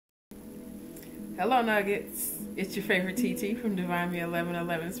Hello, Nuggets. It's your favorite TT from Divine Me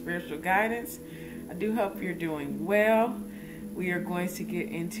 1111 Spiritual Guidance. I do hope you're doing well. We are going to get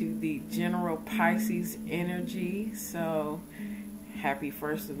into the general Pisces energy. So, happy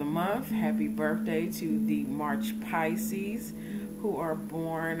first of the month. Happy birthday to the March Pisces who are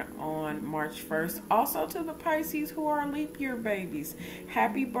born on March 1st. Also to the Pisces who are leap year babies.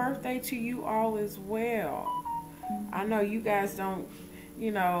 Happy birthday to you all as well. I know you guys don't,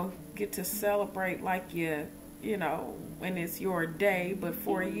 get to celebrate like when it's your day, but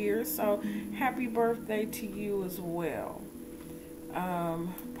for years. So happy birthday to you as well.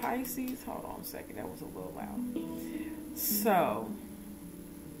 Pisces, hold on a second, that was a little loud. So,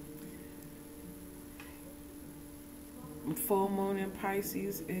 full moon in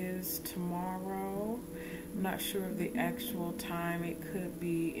Pisces is tomorrow. I'm not sure of the actual time. It could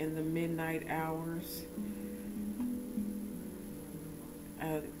be in the midnight hours.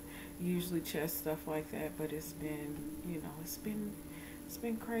 Usually check stuff like that, but it's been, it's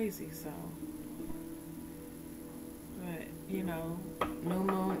been crazy. So, but new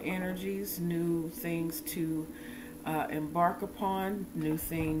moon energies, new things to embark upon, new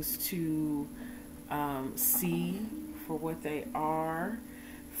things to see for what they are.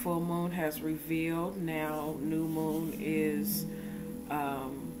 Full moon has revealed. Now, new moon is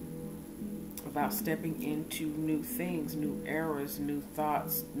about stepping into new things, new eras, new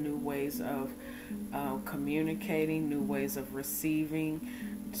thoughts, new ways of communicating, new ways of receiving,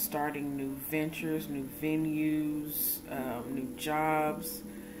 starting new ventures, new venues, new jobs,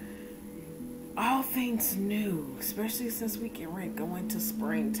 all things new, especially since we get ready to go into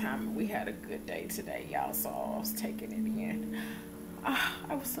springtime. We had a good day today, y'all, so I was taking it in.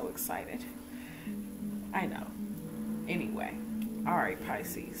 I was so excited. I know. Anyway, all right,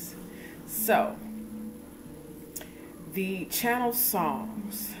 Pisces. So, the channel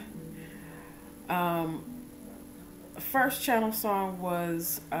songs. First channel song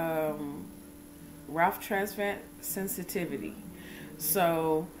was Ralph Trasvant, Sensitivity.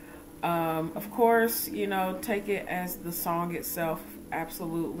 So, of course, take it as the song itself.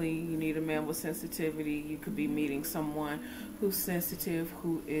 Absolutely, you need a man with sensitivity. You could be meeting someone who's sensitive,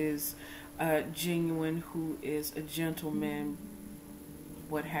 who is genuine, who is a gentleman,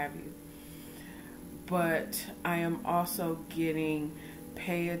 what have you. But I am also getting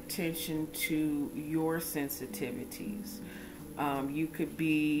pay attention to your sensitivities. You could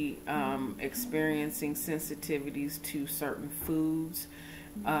be experiencing sensitivities to certain foods.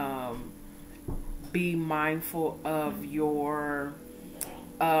 Be mindful of your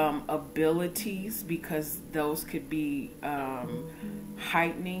abilities, because those could be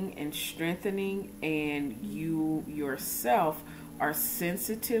heightening and strengthening, and you yourself are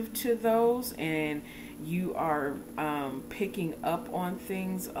sensitive to those, and you are picking up on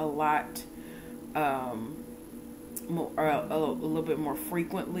things a lot more, a little bit more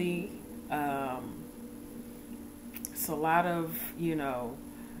frequently. It's a lot of, you're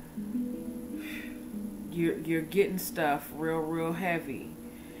getting stuff real heavy,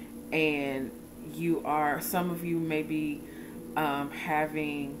 and some of you may be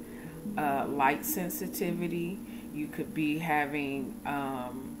having light sensitivity. You could be having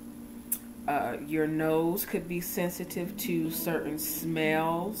your nose could be sensitive to certain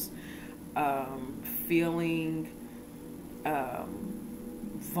smells, feeling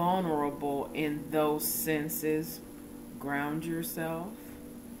vulnerable in those senses. Ground yourself.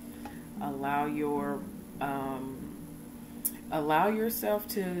 Allow yourself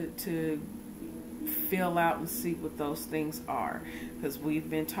to feel out and see what those things are, because we've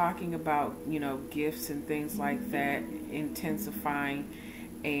been talking about gifts and things like that intensifying,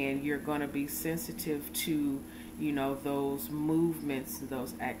 and you're going to be sensitive to those movements,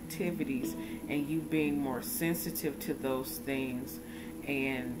 those activities, and you being more sensitive to those things.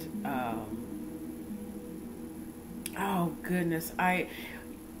 And oh goodness,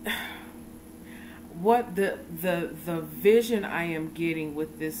 what the vision I am getting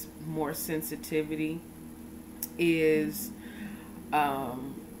with this more sensitivity is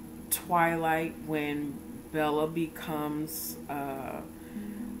Twilight, when Bella becomes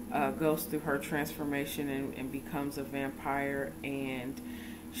goes through her transformation and becomes a vampire, and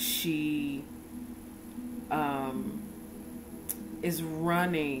she is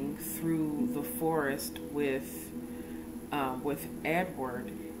running through the forest with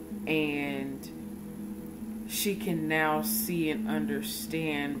Edward, and she can now see and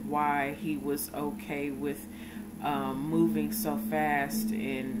understand why he was okay with moving so fast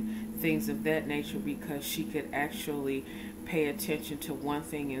and things of that nature, because she could actually pay attention to one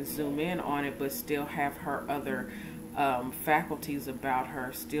thing and zoom in on it, but still have her other faculties about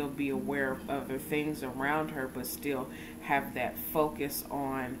her, still be aware of other things around her, but still have that focus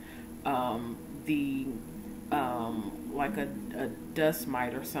on the like a dust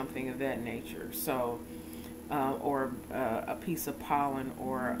mite or something of that nature. So, or a piece of pollen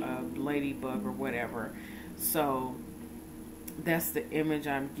or a ladybug or whatever. So that's the image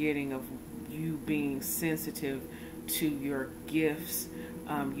I'm getting of you being sensitive to your gifts.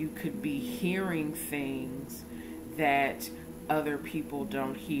 You could be hearing things that other people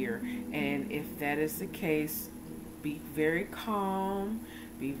don't hear. And if that is the case, be very calm.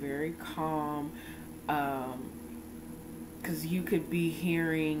 Be very calm. Because you could be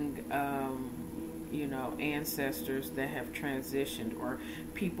hearing, you know, ancestors that have transitioned, or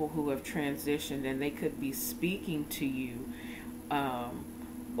people who have transitioned, and they could be speaking to you.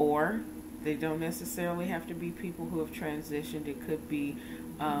 Or they don't necessarily have to be people who have transitioned. It could be,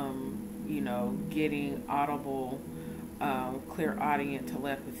 you know, getting audible, clairaudient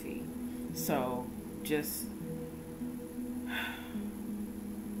telepathy. So just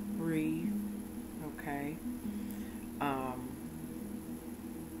breathe, okay?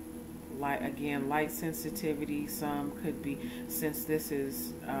 Light sensitivity. Some could be, since this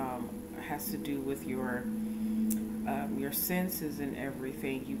is has to do with your senses and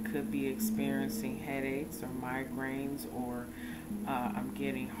everything, you could be experiencing headaches or migraines, or I'm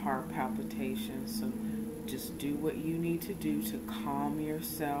getting heart palpitations. So just do what you need to do to calm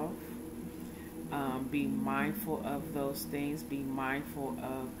yourself. Be mindful of those things. Be mindful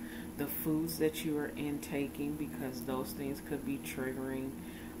of the foods that you are intaking, because those things could be triggering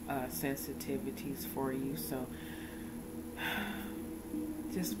sensitivities for you. So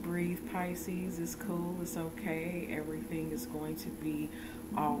just breathe, Pisces. It's cool. It's okay. Everything is going to be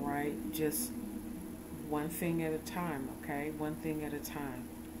all right. Just one thing at a time, okay? One thing at a time.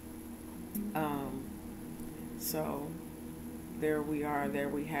 So there we are. There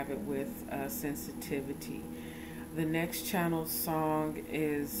we have it with sensitivity. The next channel song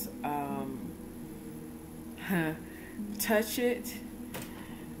is Touch It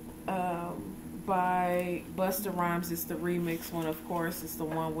by Busta Rhymes. It's the remix one, of course. It's the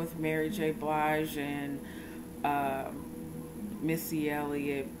one with Mary J. Blige and Missy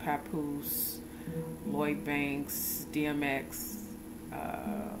Elliott, Papoose, Lloyd Banks, DMX,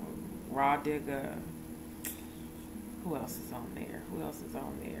 Raw Digga. Who else is on there? Who else is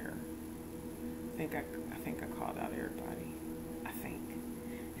on there? I think I called out everybody. I think.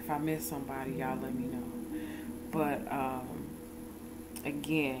 If I miss somebody, y'all let me know. But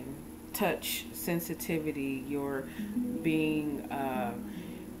again, touch sensitivity. You're being.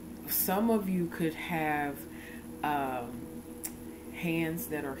 Some of you could have hands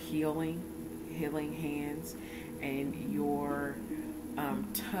that are healing hands, and your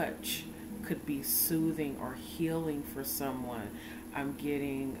touch could be soothing or healing for someone. I'm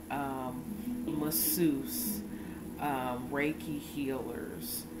getting masseuse, Reiki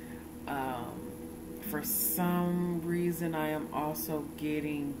healers. For some reason, I am also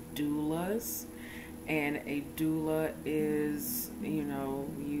getting doulas, and a doula is, you know,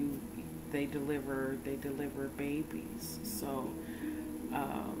 they deliver babies. So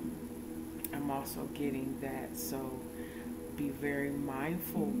I'm also getting that. So be very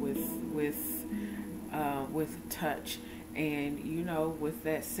mindful with touch, and you know, with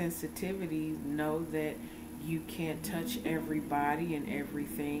that sensitivity, know that you can't touch everybody and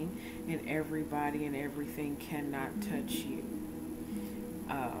everything, and everybody and everything cannot touch you,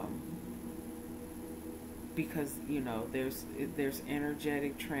 because you know there's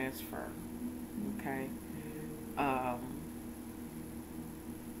energetic transfer. Okay.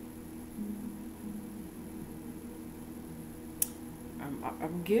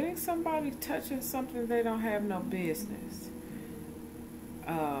 I'm getting somebody touching something they don't have no business.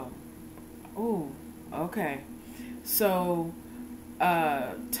 Okay. So,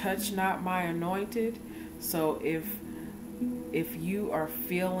 touch not my anointed. So if you are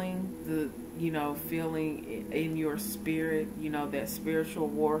feeling feeling in your spirit, you know, that spiritual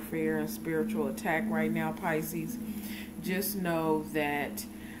warfare and spiritual attack right now, Pisces, just know that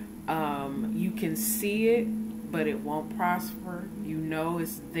you can see it, but it won't prosper. You know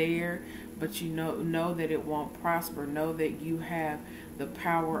it's there, but you know that it won't prosper. Know that you have the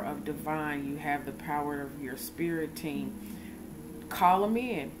power of divine. You have the power of your spirit team. Call them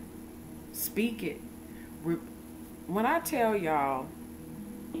in. Speak it. When I tell y'all,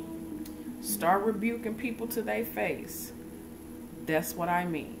 start rebuking people to their face, that's what I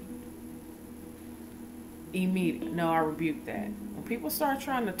mean. Immediate. No, I rebuke that. When people start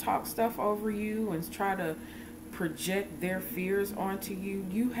trying to talk stuff over you and try to project their fears onto you,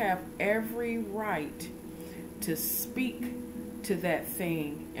 you have every right to speak to that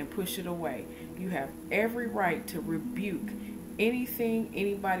thing and push it away. You have every right to rebuke anything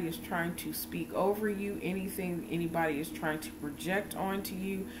anybody is trying to speak over you, anything anybody is trying to project onto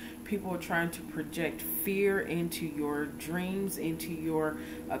you. People are trying to project fear into your dreams, into your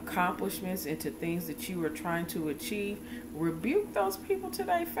accomplishments, into things that you are trying to achieve. Rebuke those people to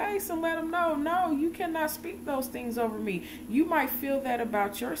their face and let them know, no, you cannot speak those things over me. You might feel that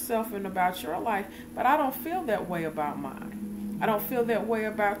about yourself and about your life, but I don't feel that way about mine. I don't feel that way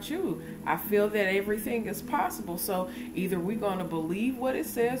about you. I feel that everything is possible. So either we're going to believe what it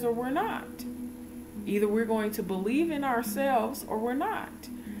says or we're not. Either we're going to believe in ourselves or we're not.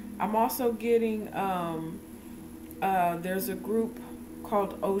 I'm also getting, there's a group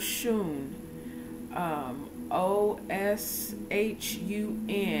called Oshun, Oshun,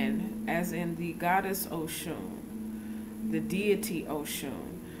 as in the goddess Oshun, the deity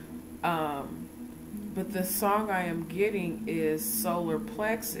Oshun. But the song I am getting is solar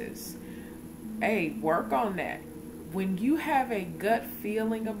plexus. Hey, work on that. When you have a gut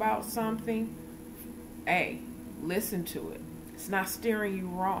feeling about something, hey, listen to it. It's not steering you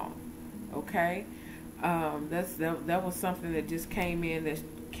wrong, okay? That was something that just came in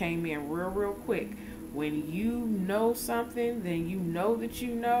real quick. When you know something, then you know that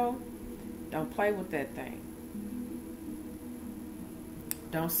you know. Don't play with that thing.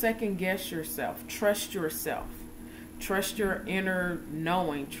 Don't second guess yourself. Trust yourself. Trust your inner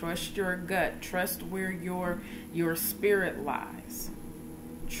knowing. Trust your gut. Trust where your spirit lies.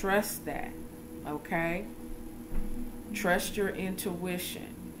 Trust that, okay? Trust your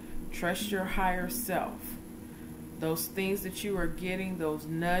intuition. Trust your higher self. Those things that you are getting, those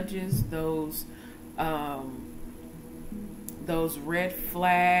nudges, those red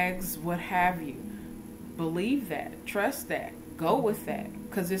flags, what have you. Believe that. Trust that. Go with that,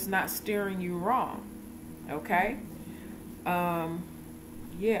 because it's not steering you wrong. Okay?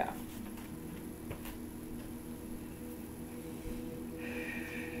 Yeah.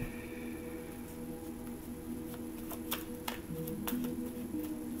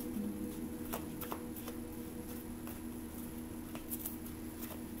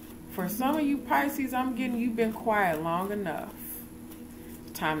 For some of you Pisces, I'm getting you've been quiet long enough.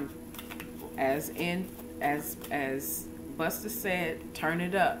 Time, as Busta said, turn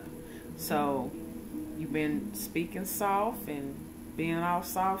it up. So you've been speaking soft and being all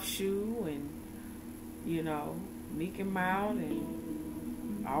soft shoe and, you know, meek and mild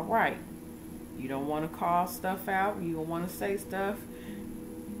and all right. You don't want to call stuff out. You don't want to say stuff.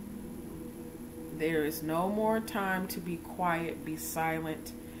 There is no more time to be quiet, be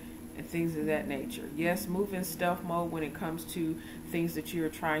silent, and things of that nature. Yes, move in stealth mode when it comes to things that you're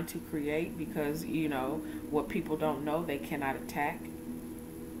trying to create, because, you know, what people don't know, they cannot attack.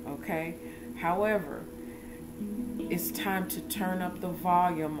 Okay? However, it's time to turn up the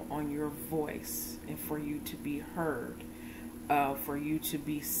volume on your voice and for you to be heard, for you to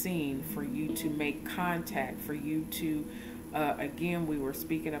be seen, for you to make contact, for you to, again, we were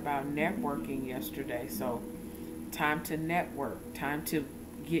speaking about networking yesterday. So time to network, time to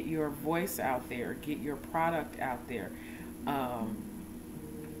get your voice out there, get your product out there.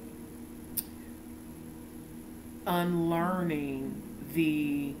 Unlearning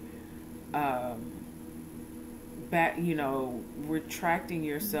the back, you know, retracting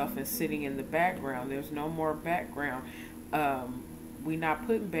yourself and sitting in the background. There's no more background. We're not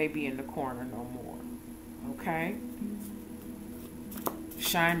putting baby in the corner no more. Okay?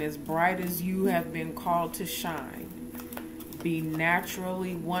 Shine as bright as you have been called to shine. Be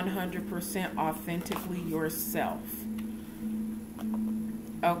naturally 100% authentically yourself.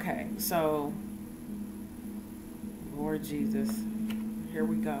 Okay, so Lord Jesus, here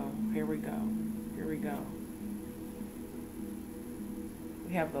we go, here we go, here we go.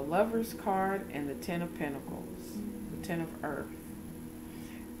 We have the Lover's card and the Ten of Pentacles, the Ten of Earth.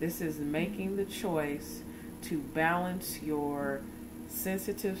 This is making the choice to balance your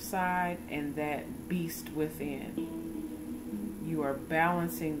sensitive side and that beast within. You are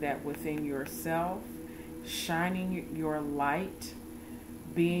balancing that within yourself, shining your light,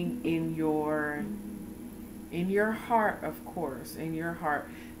 being in your heart, of course, in your heart.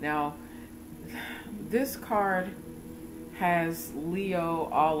 Now, this card has Leo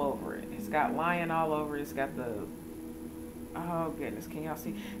all over it. It's got lion all over it. It's got the, oh goodness, can y'all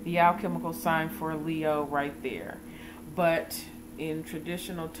see? The alchemical sign for Leo right there. But in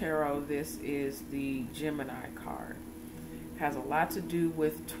traditional tarot, this is the Gemini card. Has a lot to do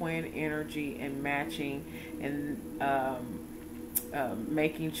with twin energy and matching and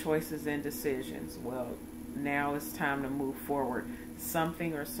making choices and decisions. Well, now it's time to move forward.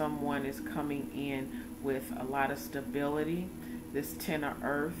 Something or someone is coming in with a lot of stability. This 10 of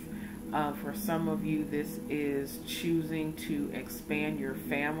Earth. For some of you, this is choosing to expand your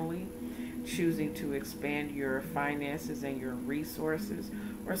family, choosing to expand your finances and your resources,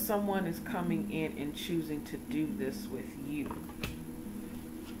 or someone is coming in and choosing to do this with you.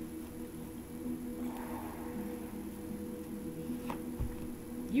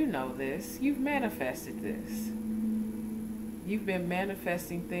 You know this. You've manifested this. You've been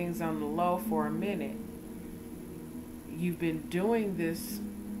manifesting things on the low for a minute. You've been doing this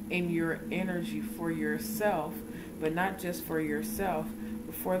in your energy for yourself, but not just for yourself,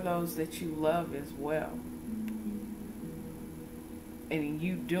 but for those that you love as well. And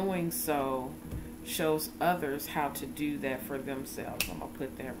you doing so shows others how to do that for themselves. I'm going to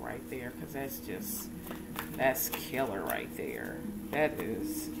put that right there because that's killer right there. That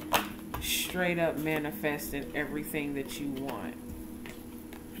is straight up manifesting everything that you want.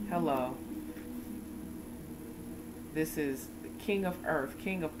 Hello. This is the King of Earth,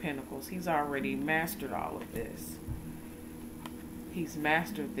 King of Pentacles. He's already mastered all of this. He's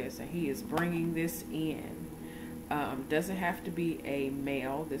mastered this, and he is bringing this in. Doesn't have to be a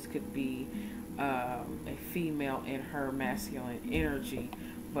male. This could be a female in her masculine energy.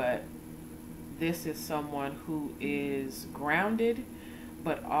 But this is someone who is grounded,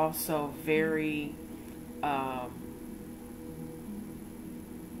 but also very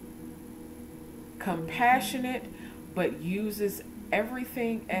compassionate, but uses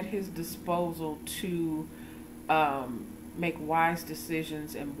everything at his disposal to make wise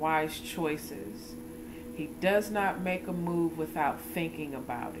decisions and wise choices. He does not make a move without thinking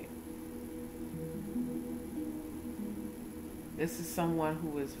about it. This is someone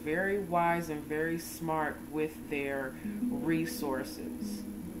who is very wise and very smart with their resources.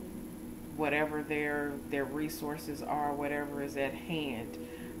 Whatever their resources are, whatever is at hand.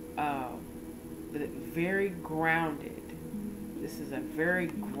 Very grounded. This is a very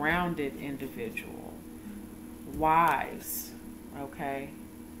grounded individual. Wise. Okay?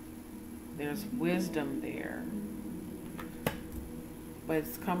 There's wisdom there. But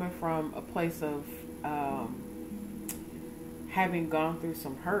it's coming from a place of having gone through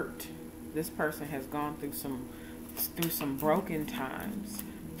some hurt. This person has gone through some broken times,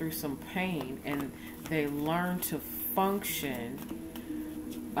 through some pain, and they learn to function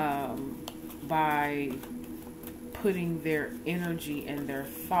by putting their energy and their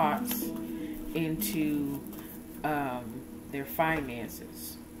thoughts into their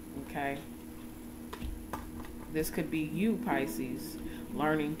finances. Okay? This could be you, Pisces,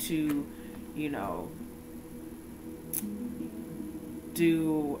 learning to,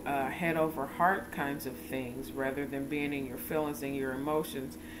 do head over heart kinds of things rather than being in your feelings and your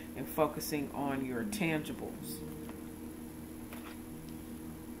emotions and focusing on your tangibles.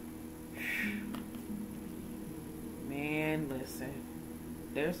 Man, listen.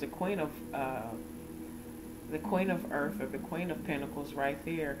 There's the Queen of Earth or the Queen of Pentacles right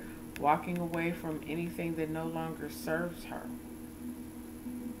there, walking away from anything that no longer serves her.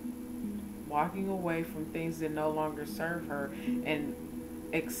 Walking away from things that no longer serve her and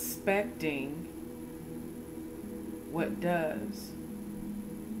expecting what does.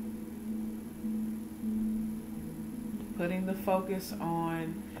 Putting the focus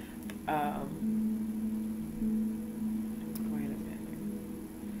on wait a minute.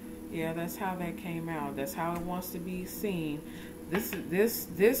 Yeah, that's how that came out. That's how it wants to be seen.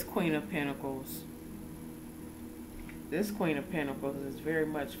 This Queen of Pentacles. This Queen of Pentacles is very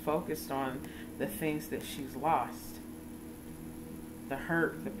much focused on the things that she's lost. The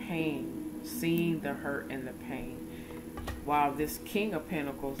hurt, the pain, seeing the hurt and the pain. While this King of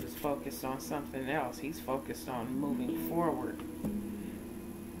Pentacles is focused on something else. He's focused on moving forward.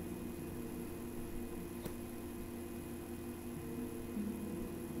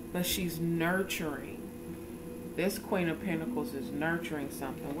 But she's nurturing. This Queen of Pentacles is nurturing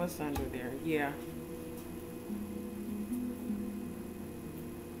something. What's under there? Yeah.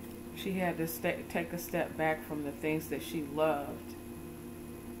 She had to take a step back from the things that she loved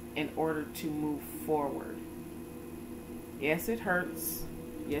in order to move forward. Yes, it hurts.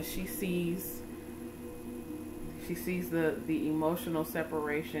 Yes, she sees the emotional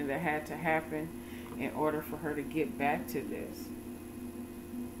separation that had to happen in order for her to get back to this.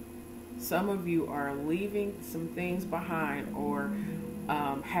 Some of you are leaving some things behind or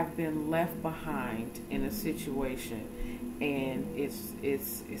have been left behind in a situation. And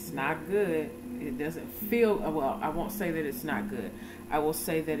it's not good. It doesn't feel, well, I won't say that it's not good. I will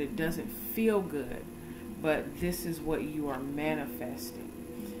say that it doesn't feel good. But this is what you are manifesting.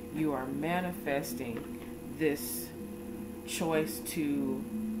 You are manifesting this choice to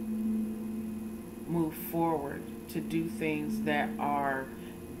move forward, to do things that are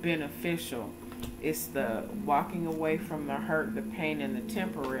beneficial. It's the walking away from the hurt, the pain, and the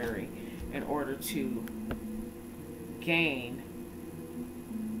temporary in order to gain.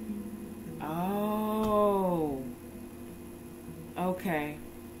 Oh, okay.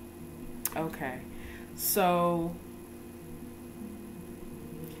 So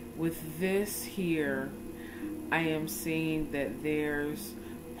with this here, I am seeing that there's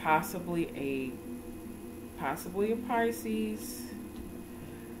possibly a Pisces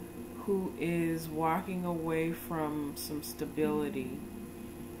who is walking away from some stability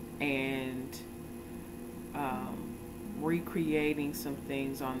and recreating some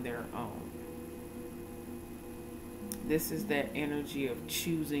things on their own. This is that energy of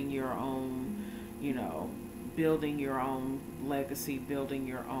choosing your own, building your own legacy, building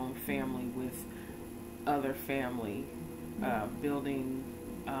your own family with other family, building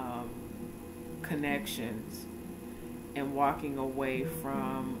connections, and walking away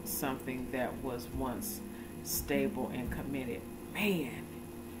from something that was once stable and committed. Man,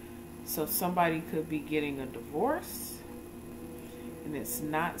 so somebody could be getting a divorce, and it's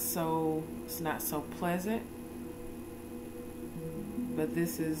not so pleasant. But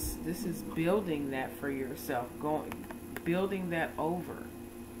this is building that for yourself, building that over,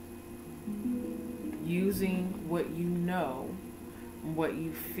 using what you know, what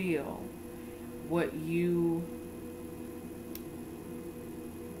you feel, what you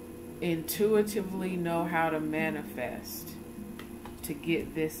intuitively know how to manifest to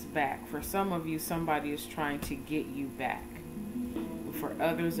get this back. For some of you, somebody is trying to get you back. For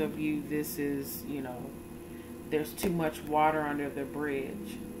others of you, this is, there's too much water under the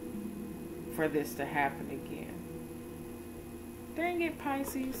bridge for this to happen again. Dang it,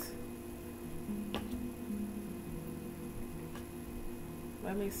 Pisces.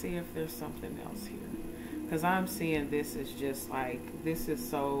 Let me see if there's something else here. Because I'm seeing this as just like, this is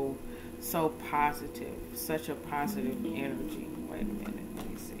so positive. Such a positive energy. Wait a minute. Let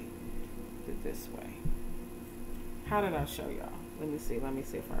me see. It this way. How did I show y'all? Let me see if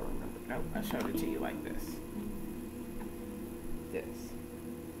I remember. I showed it to you like this.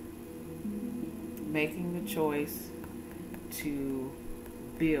 Making the choice to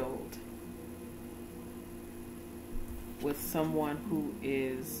build with someone who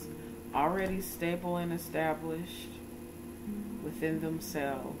is already stable and established within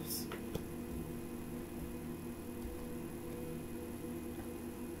themselves.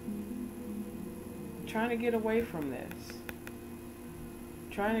 Trying to get away from this.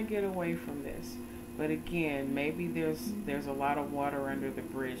 But again, maybe there's a lot of water under the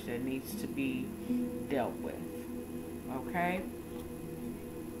bridge that needs to be dealt with. Okay?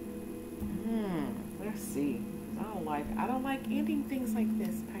 Let's see. I don't like ending things like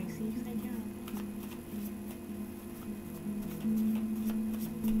this, Pisces. I know.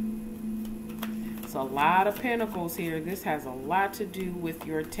 It's a lot of pentacles here. This has a lot to do with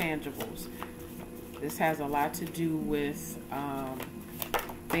your tangibles. This has a lot to do with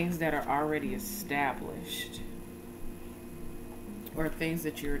things that are already established, or things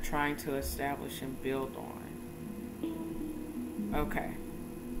that you're trying to establish and build on. Okay.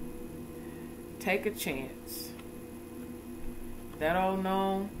 Take a chance. That old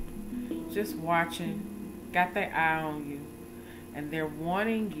gnome just watching, got their eye on you, and they're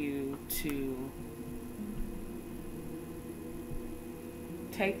wanting you to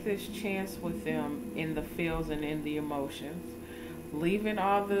take this chance with them in the feels and in the emotions, leaving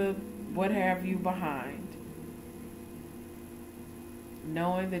all the what have you behind,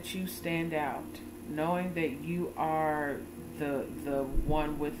 knowing that you stand out, knowing that you are the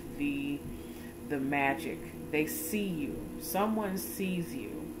one with the magic. They see you. Someone sees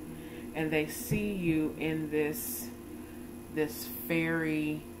you, and they see you in this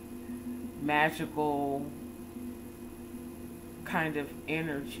fairy, magical kind of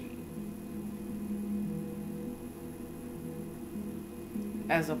energy,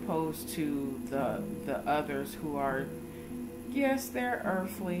 as opposed to the others who are, yes, they're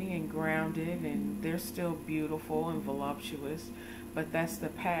earthly and grounded, and they're still beautiful and voluptuous, but that's the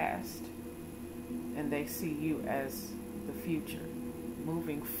past, and they see you as the future,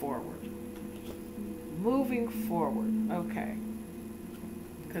 moving forward. Okay,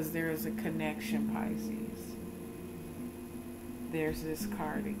 because there is a connection, Pisces. There's this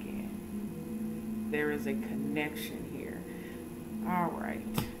card again. There is a connection here. All right.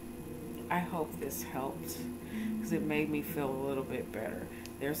 I hope this helped, because it made me feel a little bit better.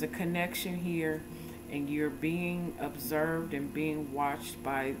 There's a connection here, and you're being observed and being watched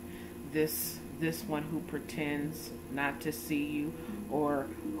by this one who pretends not to see you, or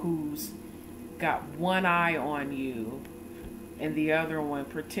who's got one eye on you and the other one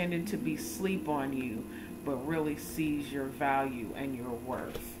pretending to be asleep on you, but really sees your value and your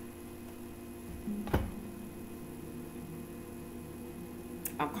worth.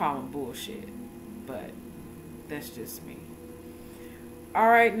 I'm calling bullshit, but that's just me. All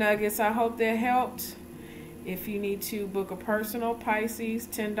right, Nuggets, I hope that helped. If you need to book a personal Pisces,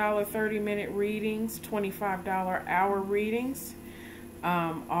 $10 30-minute readings, $25 hour readings.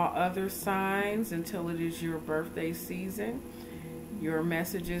 All other signs until it is your birthday season. Your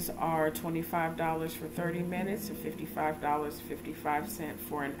messages are $25 for 30 minutes and $55.55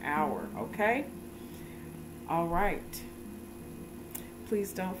 for an hour, okay? All right.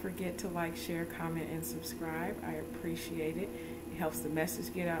 Please don't forget to like, share, comment, and subscribe. I appreciate it. It helps the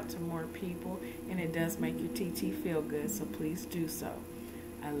message get out to more people, and it does make your TT feel good, so please do so.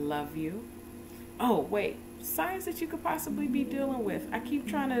 I love you. Oh, wait. Signs that you could possibly be dealing with. I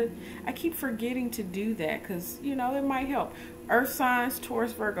keep forgetting to do that because, you know, it might help. Earth signs,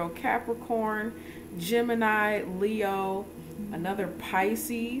 Taurus, Virgo, Capricorn, Gemini, Leo, another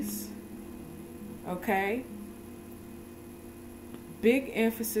Pisces. Okay? Big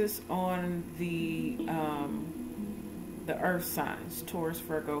emphasis on the earth signs, Taurus,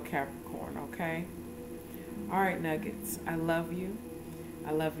 Virgo, Capricorn, okay? All right, Nuggets, I love you.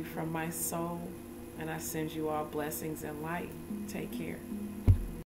 I love you from my soul, and I send you all blessings and light. Take care.